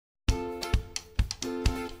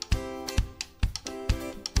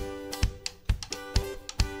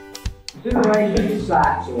Consideration is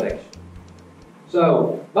site selection.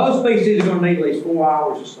 So most species are going to need at least 4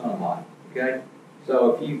 hours of sunlight. Okay.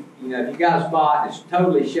 So if you got a spot that's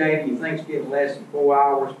totally shady, you think it's getting less than 4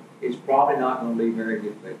 hours, it's probably not going to be very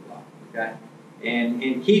good food plot. Okay.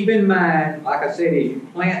 And keep in mind, like I said, as you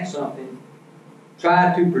plant something,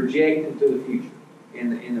 try to project into the future.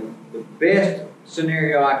 And the best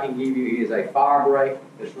scenario I can give you is a fire break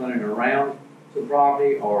that's running around the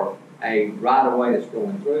property, or a right-of-way that's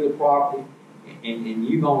going through the property, and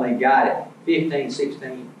you've only got it 15,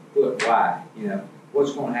 16 foot wide. You know,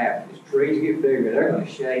 what's going to happen? As trees get bigger, they're going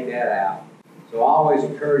to shade that out. So I always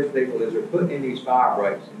encourage people, as they're putting in these fire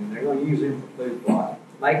breaks, and they're going to use them for food plot,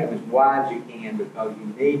 make them as wide as you can, because you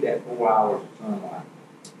need that 4 hours of sunlight.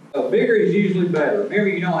 So bigger is usually better. Remember,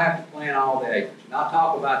 you don't have to plant all the acres. And I'll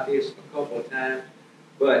talk about this a couple of times,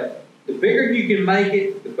 but the bigger you can make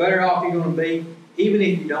it, the better off you're going to be, even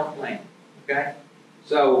if you don't plant it. Okay?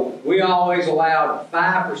 So we always allowed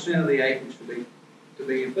 5% of the acres to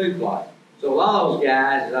be in food plot. So a lot of those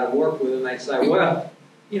guys that I work with, and they say, well,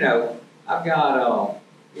 you know, I've got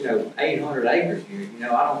 800 acres here. You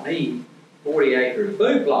know, I don't need 40 acres of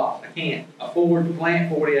food plot. I can't afford to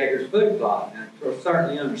plant 40 acres of food plot. And I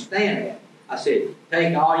certainly understand that. I said,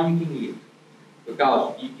 take all you can get,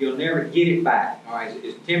 because you'll never get it back. All right,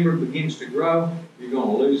 as timber begins to grow, you're going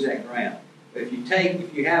to lose that ground. But if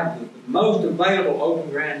you have the most available open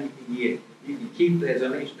ground you can get, you can keep, as I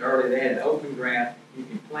mentioned earlier, that in open ground. You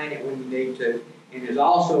can plant it when you need to. And there's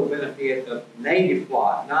also a benefit of native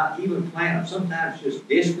plot, not even plant them. Sometimes just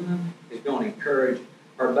disking them is going to encourage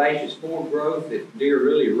herbaceous forward growth that deer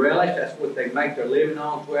really relish. That's what they make their living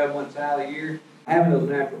on 12 months out of the year. Having those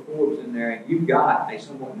natural forbs in there, and you've got a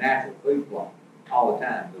somewhat natural food plot all the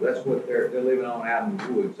time. So that's what they're living on out in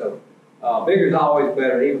the woods. So bigger is always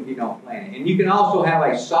better, even if you don't plant it. And you can also have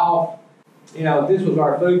a soft, if this was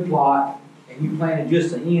our food plot and you planted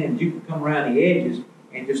just the ends, you can come around the edges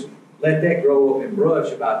and just let that grow up and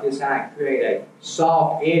brush about this high and create a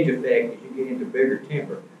soft edge effect as you get into bigger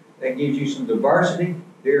timber. That gives you some diversity.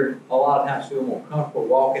 Deer a lot of times feel more comfortable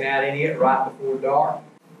walking out in it right before dark.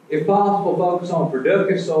 If possible, focus on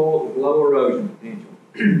productive soils with low erosion potential.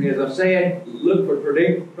 As I've said, look for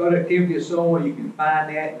productivity of soil. You can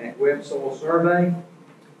find that in that web soil survey.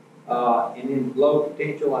 And then low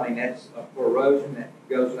potential, I mean, that's for erosion. That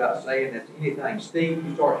goes without saying. That's anything steep.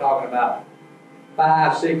 You start talking about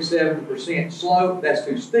 5, 6, 7% slope, that's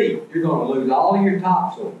too steep. You're going to lose all of your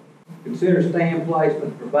topsoil. Consider stand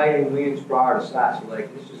placement, prevailing winds prior to site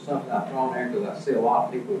selection. This is something I've thrown there because I see a lot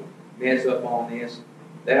of people mess up on this.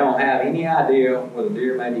 They don't have any idea where the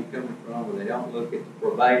deer may be coming from, or they don't look at the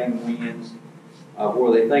prevailing winds,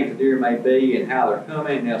 where they think the deer may be and how they're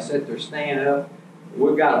coming. They'll set their stand up.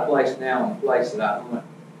 We've got a place now in the place that I hunt,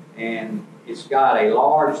 and it's got a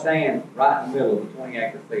large stand right in the middle of the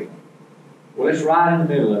 20-acre field. Well, it's right in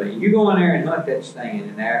the middle of it. You go in there and hunt that stand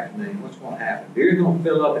in the afternoon, what's going to happen? Deer's going to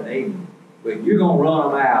fill up in the evening, but you're going to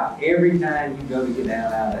run them out every time you go to get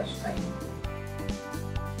down out of that stand.